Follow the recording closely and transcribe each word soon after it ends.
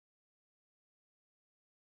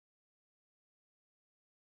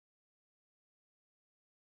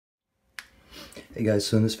Hey guys,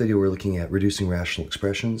 so in this video we're looking at reducing rational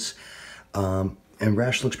expressions. And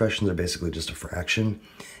rational expressions are basically just a fraction.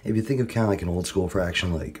 If you think of kind of like an old school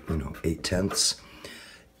fraction, like, 8/10,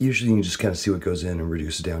 usually you can just kind of see what goes in and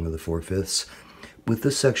reduce it down to the 4/5. With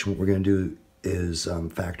this section, what we're going to do is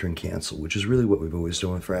factor and cancel, which is really what we've always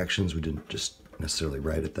done with fractions. We didn't just necessarily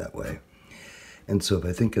write it that way. And so if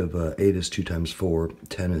I think of 8 is 2 times 4,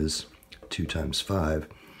 10 is 2 times 5,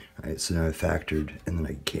 all right, so now I factored and then I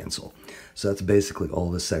can cancel. So that's basically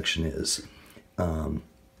all this section is.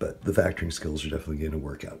 But the factoring skills are definitely going to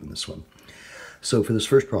work out in this one. So for this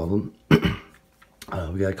first problem, we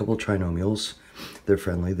got a couple of trinomials. They're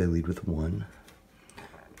friendly. They lead with 1.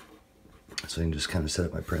 So I can just kind of set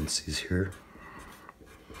up my parentheses here.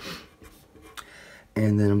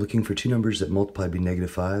 And then I'm looking for two numbers that multiply to be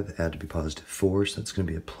 -5, add to be +4. So that's going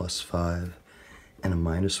to be a +5 and a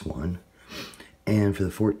 -1. And for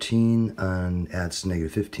the 14, adds to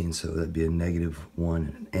 -15, so that'd be a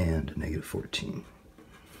 -1 and a -14.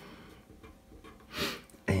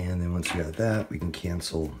 And then once we got that, we can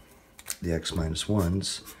cancel the x minus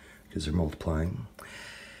 1s because they're multiplying.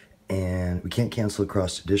 And we can't cancel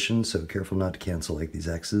across addition, so careful not to cancel like these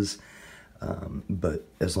x's. But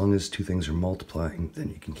as long as two things are multiplying, then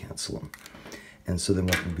you can cancel them. And so then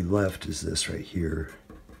what would be left is this right here.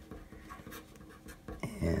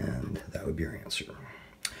 And that would be our answer.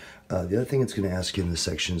 The other thing it's going to ask you in this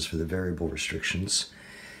section is for the variable restrictions.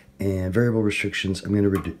 And variable restrictions, I'm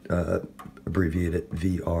going to abbreviate it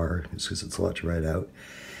VR, just because it's a lot to write out.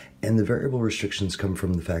 And the variable restrictions come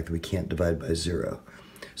from the fact that we can't divide by 0.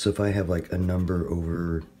 So if I have like a number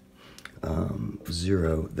over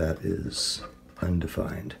 0, that is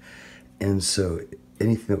undefined. And so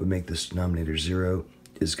anything that would make this denominator 0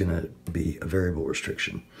 is going to be a variable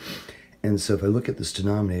restriction. And so if I look at this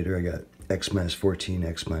denominator, I got x minus 14,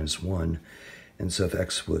 x minus 1. And so if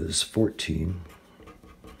x was 14,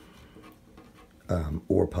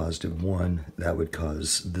 or +1, that would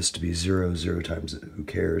cause this to be 0. 0 times who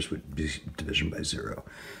cares would be division by 0.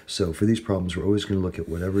 So for these problems, we're always going to look at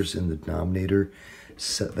whatever's in the denominator,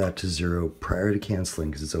 set that to 0 prior to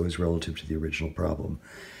canceling, because it's always relative to the original problem.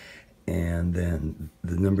 And then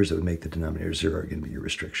the numbers that would make the denominator 0 are going to be your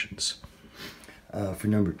restrictions. For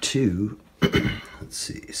number 2, let's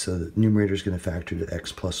see, so the numerator is going to factor to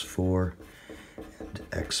x plus 4 and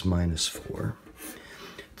x minus 4.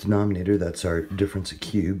 Denominator, that's our difference of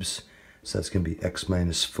cubes, so that's going to be x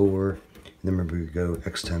minus 4. And then remember, we go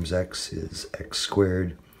x times x is x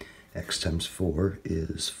squared, x times 4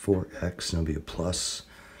 is 4x, and it'll be a plus.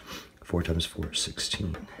 4 times 4 is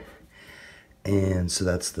 16. And so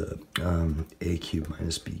that's the a cubed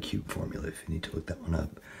minus b cubed formula, if you need to look that one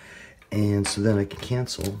up. And so then I can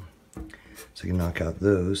cancel, so I can knock out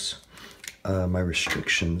those. My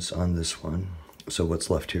restrictions on this one, so what's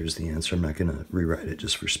left here is the answer. I'm not going to rewrite it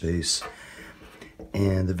just for space.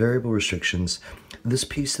 And the variable restrictions, this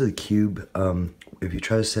piece of the cube, if you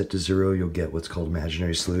try to set to 0, you'll get what's called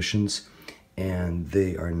imaginary solutions. And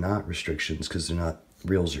they are not restrictions because they're not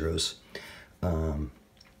real zeros.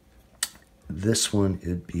 This one,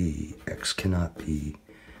 it'd be x cannot be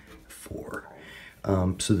 4.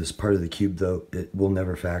 So this part of the cube, though, it will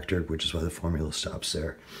never factor, which is why the formula stops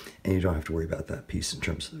there. And you don't have to worry about that piece in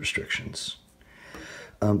terms of the restrictions.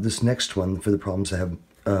 This next one, for the problems that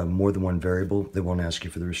have more than one variable, they won't ask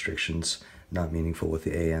you for the restrictions, not meaningful with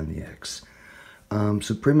the a and the x.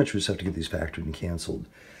 So pretty much we just have to get these factored and canceled.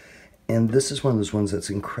 And this is one of those ones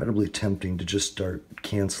that's incredibly tempting to just start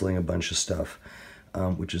canceling a bunch of stuff,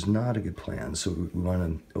 which is not a good plan. So we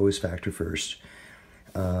want to always factor first.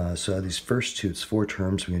 So out of these first two, it's 4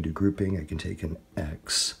 terms. We're going to do grouping. I can take an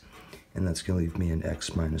x, and that's going to leave me an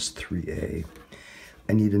x minus 3a.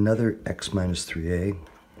 I need another x minus 3a.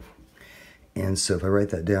 And so if I write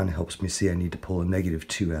that down, it helps me see I need to pull a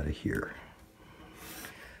 -2 out of here.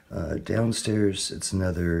 Downstairs, it's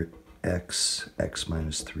another x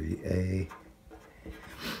minus 3a.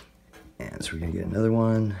 And so we're going to get another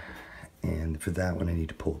one. And for that one, I need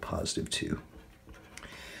to pull a +2.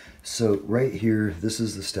 So right here, this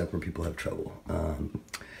is the step where people have trouble.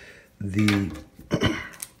 The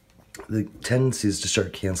tendency is to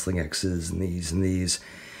start canceling x's and these,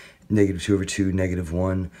 -2/2,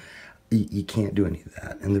 -1. You can't do any of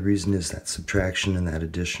that. And the reason is that subtraction and that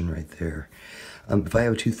addition right there. If I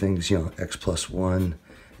have two things, x plus 1,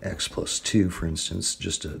 x plus 2, for instance,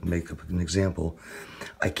 just to make up an example,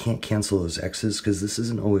 I can't cancel those x's because this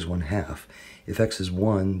isn't always 1/2. If x is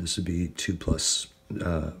 1, this would be 2 plus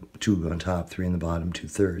 2 on top, 3 in the bottom,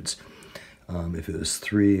 2/3. If it was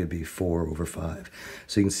 3, it'd be 4/5.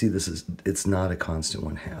 So you can see it's not a constant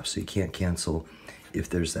 1/2, so you can't cancel if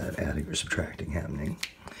there's that adding or subtracting happening.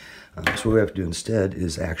 So what we have to do instead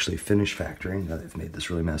is actually finish factoring. Now that I've made this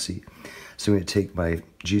really messy. So I'm going to take my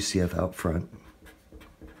GCF out front,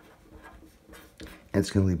 and it's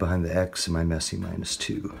going to leave behind the x and my messy minus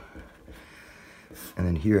 2. And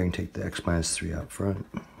then here I can take the x minus 3 out front.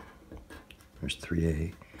 There's 3a,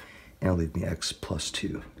 and it'll leave me x plus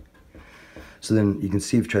 2. So then you can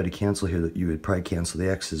see if you try to cancel here that you would probably cancel the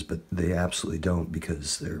x's, but they absolutely don't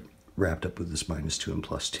because they're wrapped up with this minus 2 and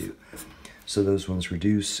plus 2. So those ones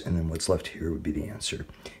reduce, and then what's left here would be the answer.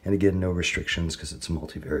 And again, no restrictions because it's a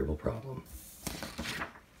multivariable problem.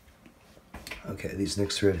 Okay, these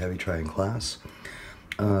next three I'd have you try in class.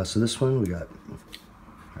 So this one, we got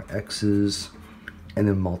our x's, and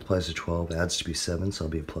then multiplies to 12, adds to be 7, so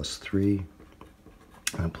it'll be a plus 3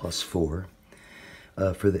 and a plus 4.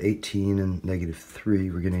 For the 18 and negative 3,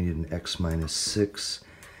 we're going to need an x minus 6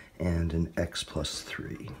 and an x plus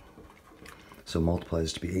 3. So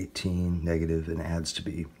multiplies to be 18, negative, and adds to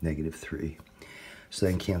be negative 3. So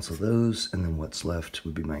then cancel those, and then what's left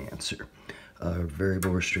would be my answer.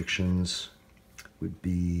 Variable restrictions would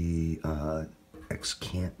be x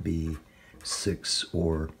can't be 6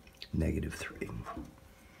 or negative 3.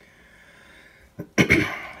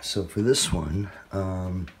 So for this one,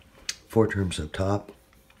 4 terms up top.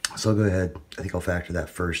 So I'll go ahead, I think I'll factor that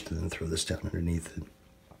first and then throw this down underneath it.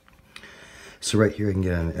 So right here I can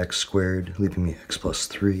get an x squared, leaving me x plus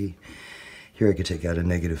 3. Here I could take out a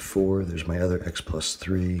negative 4. There's my other x plus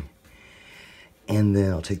 3. And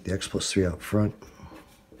then I'll take the x plus 3 out front.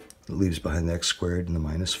 It leaves behind the x squared and the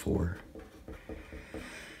minus 4.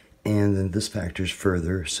 And then this factors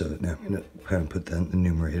further, so now I'm going to kind of put that in the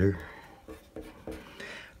numerator.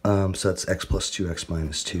 So that's x plus 2, x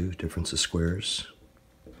minus 2, difference of squares.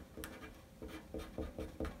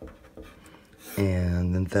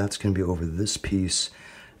 And then that's going to be over this piece.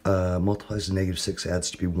 Multiplies to negative 6, adds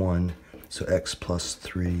to be 1. So x plus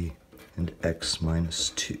 3 and x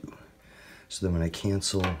minus 2. So then when I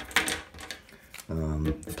cancel,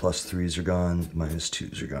 the plus 3's are gone, the minus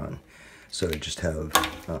 2's are gone. So I just have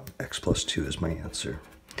x plus 2 as my answer.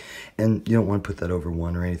 And you don't want to put that over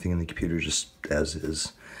 1 or anything in the computer, just as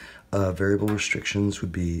is. Variable restrictions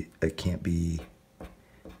would be, it can't be,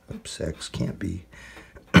 x can't be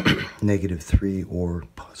negative 3 or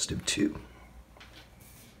positive 2.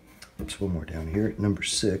 Oops, one more down here, number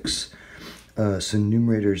 6. So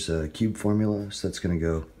numerator's a cube formula, so that's going to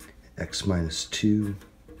go x minus 2,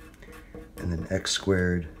 and then x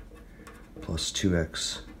squared plus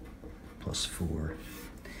 2x plus 4.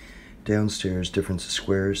 Downstairs, difference of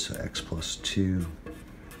squares, so x plus 2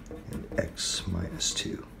 and x minus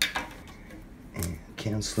 2. And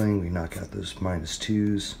canceling, we knock out those minus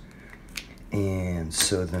 2's. And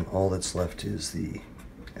so then all that's left is the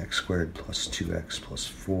x squared plus 2x plus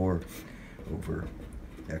 4 over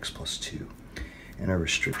x plus 2. And our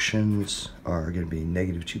restrictions are going to be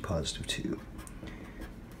negative 2, positive 2.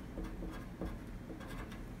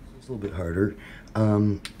 It's a little bit harder.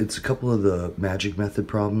 It's a couple of the magic method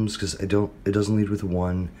problems because it doesn't lead with a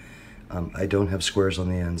 1. I don't have squares on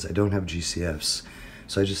the ends. I don't have GCFs.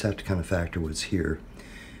 So I just have to kind of factor what's here.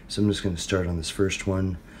 So I'm just going to start on this first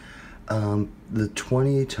one. The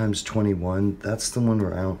 20 times 21, that's the one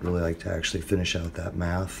where I don't really like to actually finish out that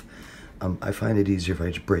math. I find it easier if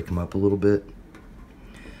I just break them up a little bit.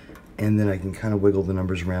 And then I can kind of wiggle the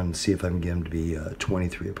numbers around and see if I can get them to be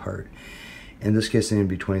 23 apart. In this case, they need to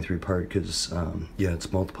be 23 apart because, yeah,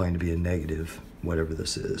 it's multiplying to be a negative, whatever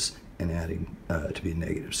this is, and adding to be a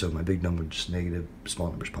negative. So my big number is just negative, small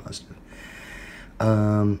number is positive.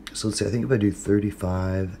 So let's see, I think if I do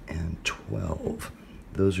 35 and 12,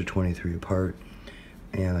 those are 23 apart.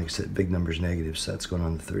 And like I said, big number's negative, so that's going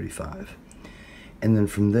on to 35. And then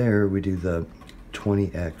from there, we do the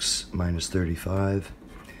 20x minus 35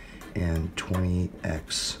 and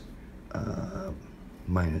 20x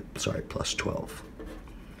plus 12.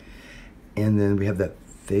 And then we have that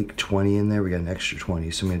fake 20 in there. We got an extra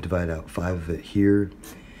 20, so I'm going to divide out 5 of it here,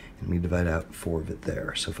 and we divide out 4 of it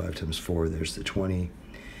there. So 5 times 4, there's the 20.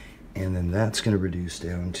 And then that's going to reduce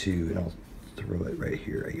down to, and I'll throw it right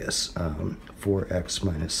here, I guess, 4x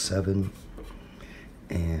minus 7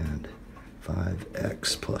 and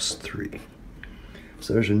 5x plus 3.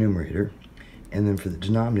 So there's a numerator. And then for the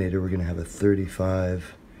denominator, we're going to have a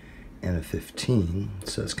 35 and a 15.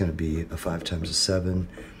 So it's going to be a 5 times a 7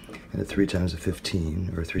 and a 3 times a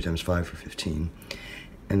 15, or 3 times 5 for 15.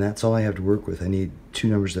 And that's all I have to work with. I need two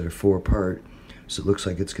numbers that are 4 apart. So it looks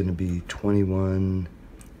like it's going to be 21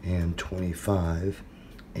 and 25.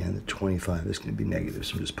 And the 25 is going to be negative.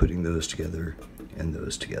 So I'm just putting those together and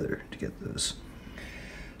those together to get those.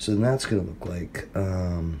 So then that's going to look like,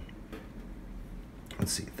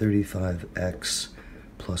 let's see, 35x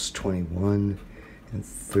plus 21 and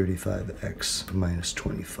 35x minus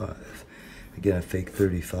 25. Again, I fake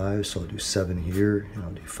 35, so I'll do 7 here, and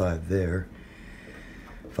I'll do 5 there.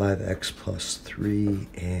 5x plus 3,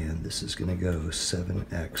 and this is going to go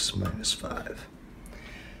 7x minus 5.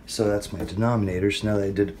 So that's my denominator. So now that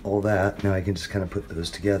I did all that, now I can just kind of put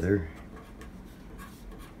those together.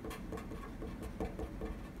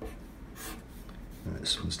 And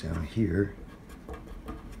this one's down here.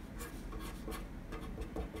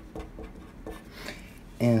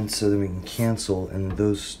 And so then we can cancel, and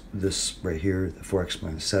this right here, the 4x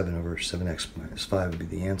minus 7 over 7x minus 5 would be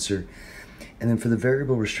the answer. And then for the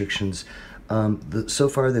variable restrictions, so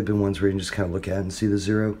far they've been ones where you can just kind of look at and see the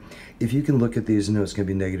 0. If you can look at these and know it's going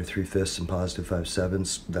to be negative 3/5 and positive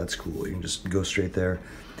 5/7, that's cool. You can just go straight there.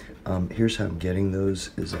 Here's how I'm getting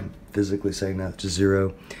those, is I'm physically setting that to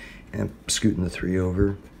 0, and I'm scooting the 3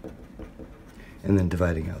 over, and then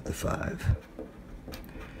dividing out the 5.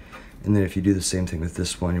 And then if you do the same thing with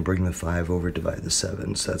this one, you bring the 5 over, divide the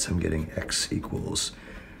 7. So that's how I'm getting x equals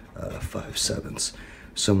 5/7.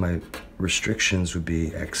 So my restrictions would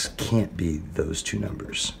be x can't be those two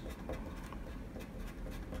numbers,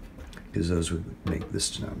 because those would make this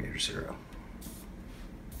denominator 0.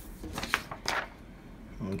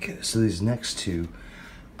 Okay, so these next two,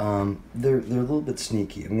 they're a little bit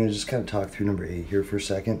sneaky. I'm going to just kind of talk through number 8 here for a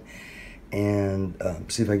second and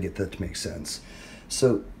see if I can get that to make sense.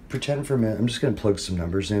 So pretend for a minute, I'm just going to plug some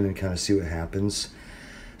numbers in and kind of see what happens.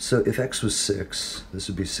 So if x was 6, this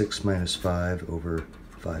would be 6 minus 5 over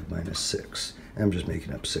 5 minus 6. And I'm just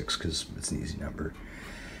making up 6 because it's an easy number.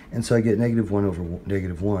 And so I get negative 1 over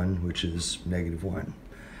negative 1, which is negative 1.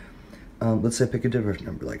 Let's say I pick a different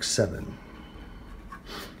number, like 7.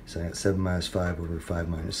 So I got 7 minus 5 over 5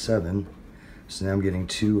 minus 7. So now I'm getting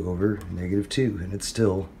 2 over negative 2, and it's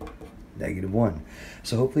still negative 1.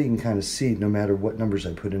 So hopefully you can kind of see, no matter what numbers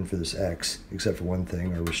I put in for this x, except for one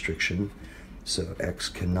thing, our restriction. So x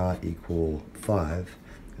cannot equal 5,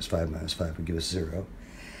 because 5 minus 5 would give us 0.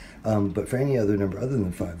 But for any other number other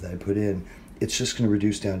than 5 that I put in, it's just going to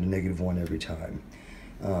reduce down to negative 1 every time.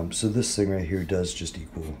 So this thing right here does just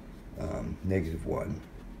equal negative 1.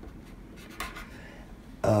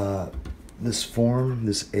 This form,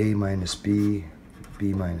 this a minus b,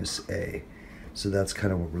 b minus a. So that's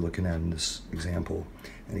kind of what we're looking at in this example.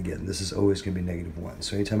 And again, this is always going to be negative 1.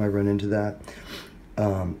 So anytime I run into that,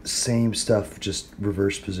 same stuff, just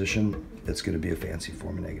reverse position, it's going to be a fancy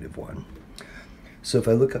form of negative 1. So if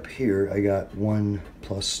I look up here, I got 1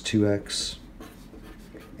 plus 2x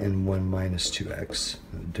and 1 minus 2x,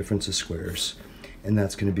 difference of squares, and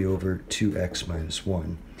that's going to be over 2x minus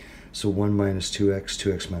 1. So 1 minus 2x,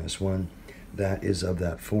 2x minus 1, that is of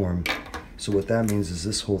that form. So what that means is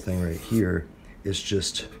this whole thing right here is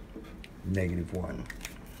just negative 1.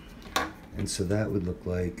 And so that would look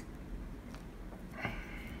like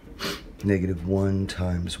negative 1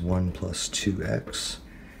 times 1 plus 2x.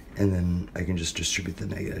 And then I can just distribute the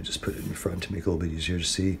negative. I just put it in front to make it a little bit easier to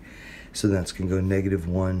see. So that's going to go negative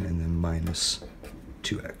 1 and then minus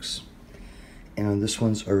 2x. And on this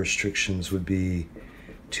one's, our restrictions would be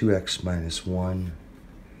 2x minus 1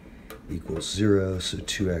 equals 0. So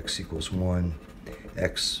 2x equals 1.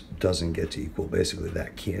 X doesn't get to equal. Basically,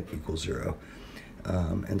 that can't equal 0.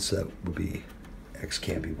 And so that would be, x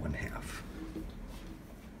can't be 1/2.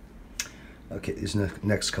 Okay, these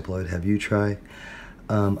next couple I would have you try.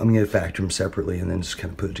 I'm going to factor them separately and then just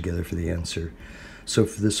kind of put it together for the answer. So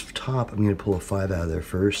for this top, I'm going to pull a 5 out of there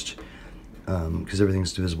first, because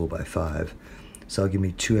everything's divisible by 5. So that'll give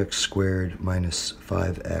me 2x squared minus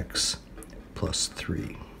 5x plus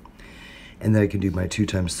 3. And then I can do my 2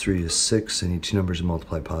 times 3 is 6. I need two numbers to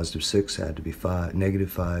multiply positive 6. Add to be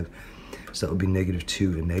negative 5. So that would be negative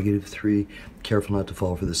 2 and negative 3. Careful not to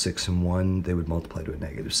fall for the 6 and 1. They would multiply to a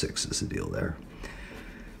negative 6 is the deal there.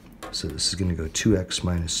 So this is going to go 2x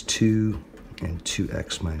minus 2 and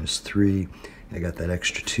 2x minus 3. I got that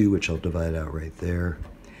extra 2, which I'll divide out right there.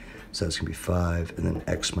 So that's going to be 5, and then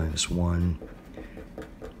x minus 1,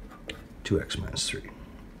 2x minus 3.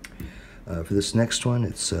 For this next one,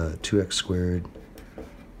 it's 2x squared.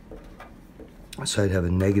 So I'd have a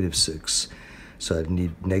negative 6. So I'd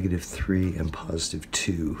need negative 3 and positive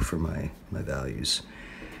 2 for my values.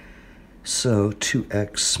 So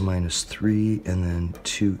 2x minus 3 and then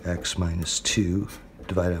 2x minus 2.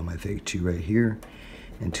 Divide out my fake 2 right here.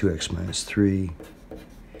 And 2x minus 3,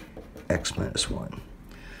 x minus 1.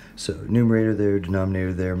 So numerator there,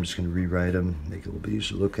 denominator there. I'm just going to rewrite them, make it a little bit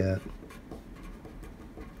easier to look at.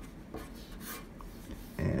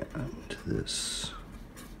 And this.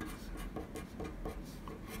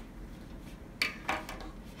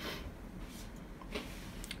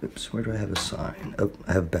 Oops, where do I have a sign? Oh,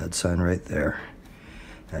 I have a bad sign right there.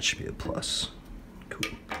 That should be a plus.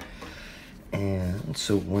 Cool. And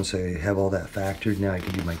so once I have all that factored, now I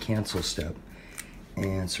can do my cancel step.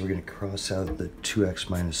 And so we're going to cross out the 2x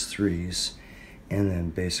minus 3's, and then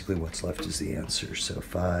basically what's left is the answer. So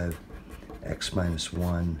 5, x minus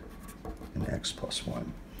 1, and x plus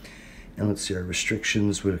 1. And let's see, our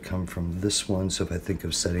restrictions would have come from this one. So if I think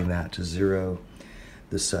of setting that to 0,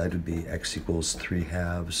 this side would be x equals 3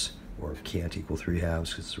 halves, or can't equal 3 halves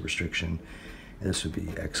because it's a restriction. And this would be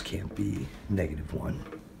x can't be -1.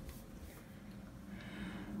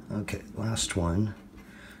 Okay, last one.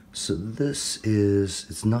 So this is,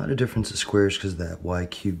 it's not a difference of squares because of that y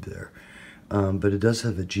cubed there. But it does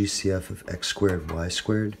have a GCF of x squared, y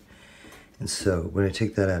squared. And so when I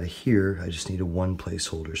take that out of here, I just need a 1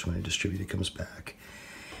 placeholder. So when I distribute, it comes back.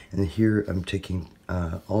 And here I'm taking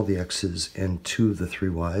all the x's and 2 of the 3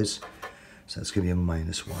 y's. So that's going to be a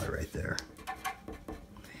minus y right there.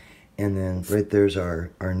 And then right there's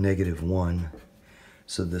our -1.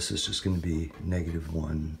 So this is just going to be negative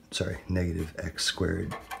x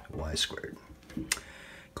squared, y squared.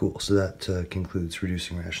 Cool, so that concludes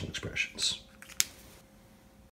reducing rational expressions.